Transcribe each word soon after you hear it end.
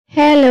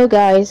Hello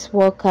guys,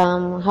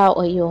 welcome. How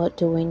are you all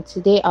doing?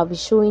 Today I'll be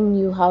showing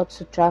you how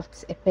to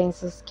draft a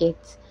pencil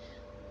skate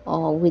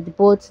with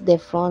both the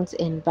front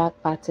and back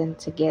pattern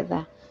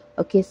together.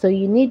 Okay, so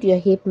you need your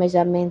hip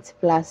measurement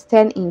plus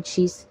 10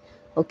 inches.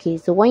 Okay,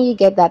 so when you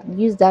get that,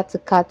 use that to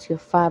cut your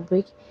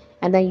fabric,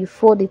 and then you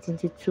fold it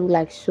into two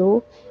like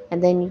so,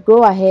 and then you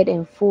go ahead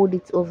and fold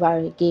it over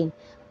again.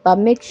 But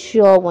make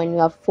sure when you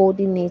are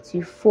folding it,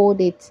 you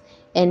fold it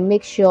and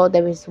make sure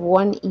there is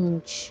 1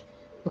 inch.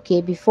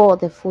 Okay, before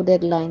the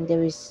folded line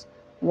there is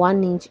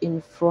 1 inch in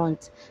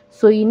front.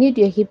 So you need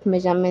your hip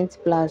measurement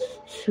plus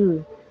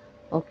 2,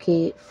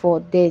 okay,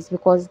 for this,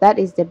 because that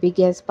is the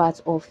biggest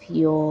part of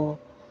your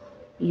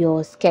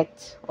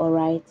skirt. All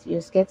right,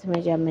 your skirt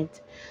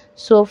measurement.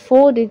 So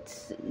fold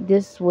it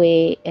this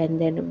way, and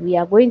then we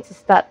are going to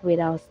start with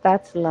our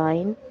start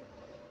line.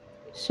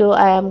 So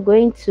I am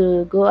going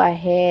to go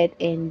ahead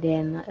and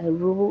then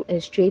rule a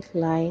straight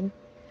line.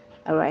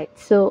 All right,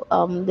 so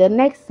the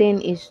next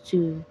thing is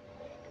to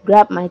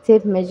grab my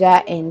tape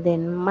measure and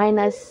then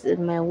minus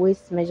my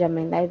waist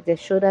measurement, like the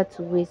shoulder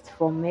to waist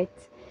from it,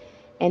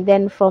 and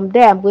then from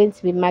there I'm going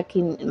to be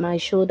marking my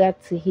shoulder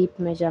to hip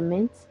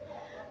measurement.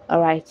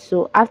 All right,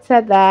 so after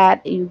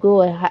that you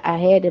go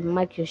ahead and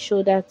mark your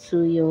shoulder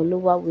to your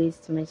lower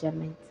waist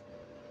measurement.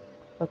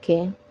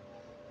 Okay,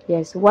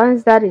 yes,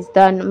 once that is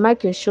done,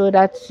 mark your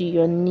shoulder to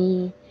your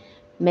knee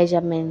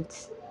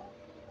measurement.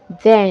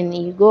 Then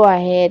you go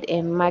ahead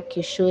and mark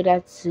your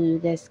shoulder to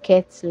the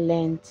skirt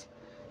length.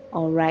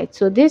 All right,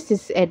 so this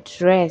is a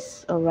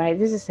dress. All right,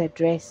 this is a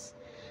dress.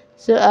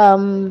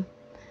 So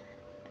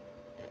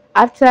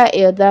after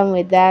you're done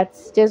with that,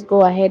 just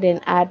go ahead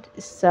and add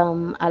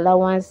some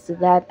allowance to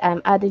that.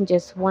 I'm adding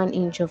just 1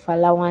 inch of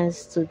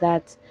allowance to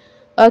that.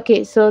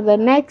 Okay, so the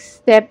next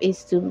step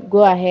is to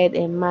go ahead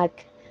and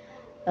mark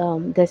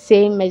the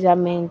same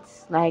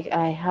measurements like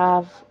I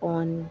have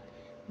on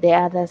the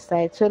other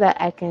side, so that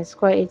I can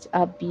square it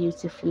up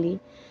beautifully.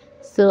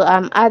 So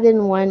I'm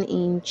adding 1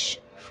 inch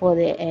for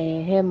the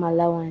hem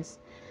allowance.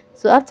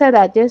 So after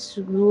that, just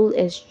rule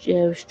a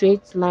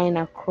straight line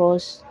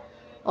across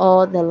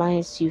all the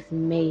lines you've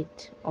made.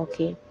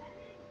 Okay,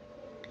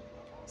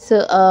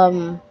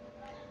 so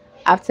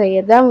after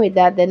you're done with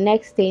that, the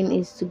next thing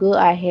is to go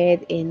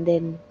ahead and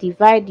then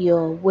divide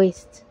your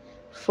waist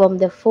from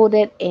the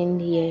folded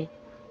end here.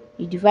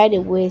 You divide the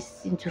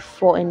waist into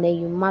 4, and then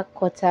you mark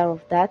quarter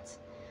of that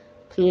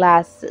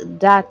plus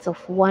that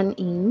of 1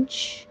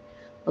 inch.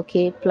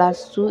 Okay,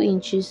 plus 2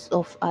 inches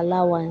of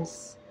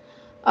allowance.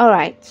 All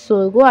right,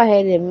 so go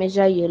ahead and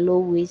measure your low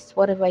waist,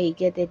 whatever you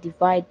get there,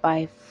 divide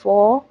by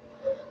 4.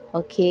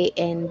 Okay,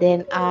 and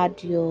then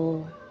add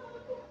your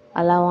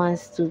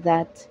allowance to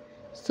that.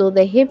 So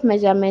the hip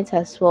measurement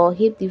as well,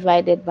 hip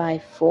divided by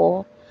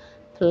 4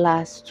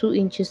 plus 2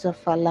 inches of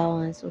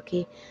allowance.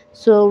 Okay,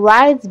 so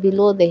right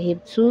below the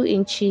hip, 2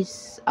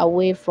 inches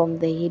away from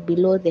the hip,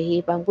 below the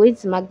hip, I'm going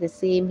to mark the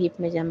same hip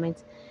measurement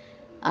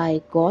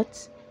I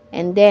got,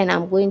 and then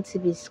I'm going to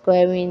be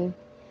squaring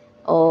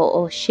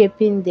or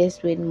shaping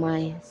this with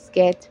my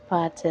skirt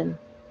pattern.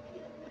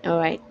 All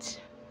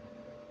right,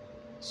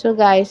 so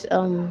guys,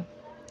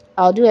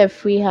 I'll do a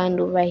freehand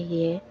over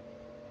here.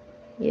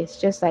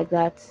 Yes, just like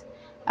that.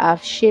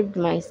 I've shaped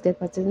my skirt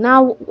pattern.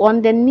 Now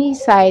on the knee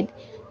side,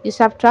 you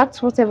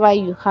subtract whatever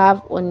you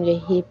have on your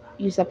hip.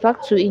 You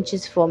subtract 2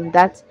 inches from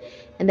that,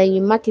 and then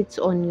you mark it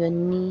on your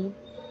knee.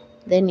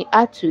 Then you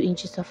add 2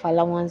 inches of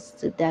allowance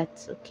to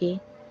that. Okay.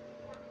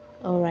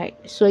 All right,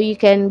 so you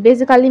can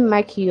basically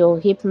mark your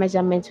hip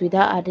measurement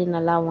without adding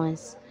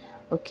allowance.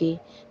 Okay,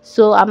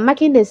 so I'm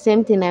marking the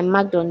same thing I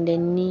marked on the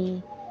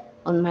knee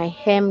on my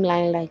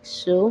hemline like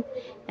so,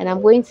 and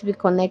I'm going to be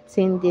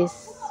connecting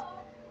this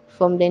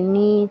from the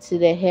knee to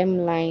the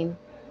hemline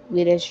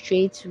with a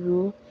straight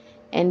rule,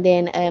 and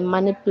then I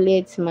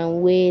manipulate my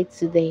way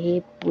to the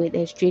hip with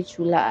a straight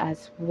ruler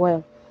as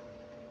well.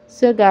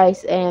 So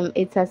guys,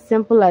 it's as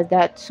simple as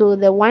that. So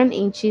the 1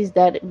 inches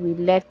that we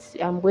left,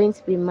 I'm going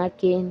to be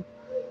marking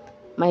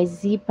my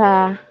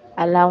zipper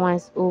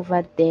allowance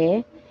over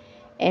there,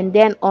 and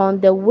then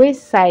on the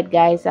waist side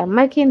guys, I'm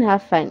marking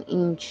half an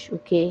inch.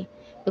 Okay,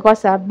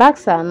 because our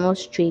backs are not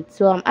straight,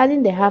 so I'm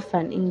adding the half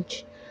an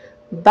inch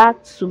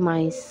back to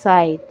my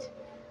side.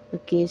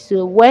 Okay,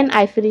 so when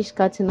I finish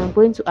cutting, I'm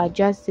going to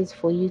adjust it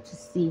for you to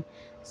see.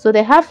 So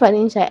the half an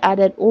inch I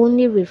added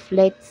only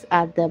reflects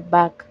at the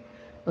back.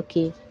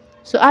 Okay,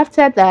 so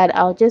after that,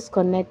 I'll just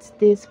connect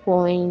these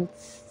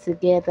points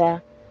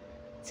together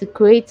to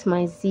create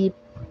my zip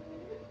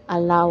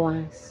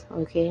allowance.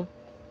 Okay,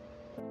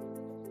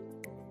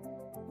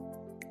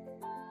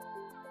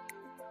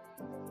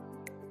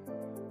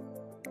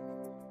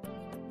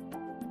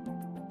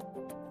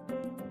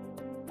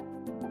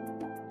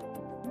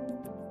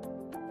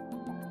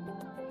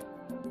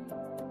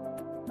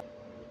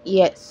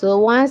 yeah, so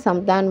once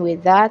I'm done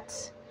with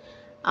that,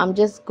 I'm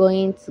just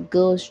going to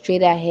go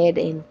straight ahead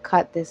and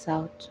cut this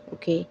out.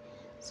 Okay,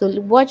 so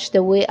watch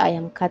the way I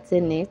am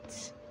cutting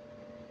it.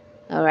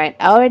 All right,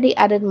 I already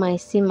added my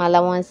seam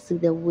allowance to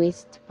the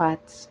waist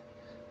part.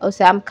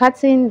 Also, I'm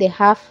cutting the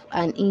half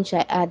an inch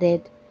I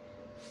added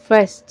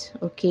first.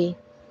 Okay,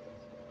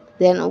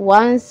 then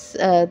once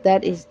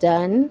that is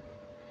done,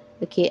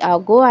 okay, I'll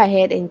go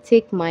ahead and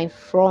take my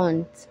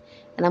front,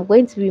 and I'm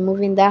going to be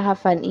moving that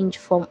half an inch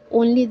from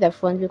only the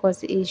front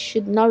because it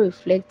should not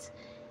reflect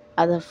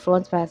at the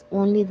front part,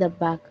 only the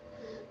back.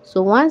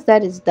 So once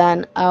that is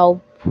done,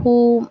 I'll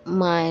pull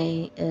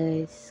my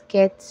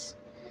skirt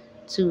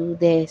to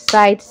the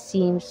side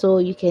seam so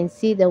you can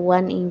see the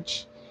 1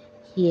 inch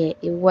here.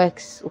 It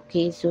works.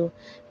 Okay, so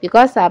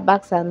because our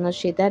backs are not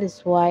straight, that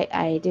is why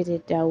I did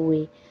it that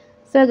way.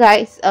 So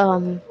guys,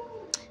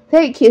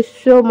 thank you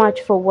so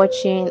much for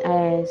watching.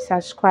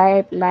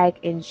 Subscribe, like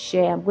and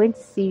share. I'm going to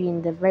see you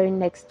in the very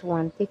next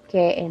one. Take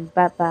care and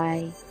bye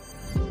bye.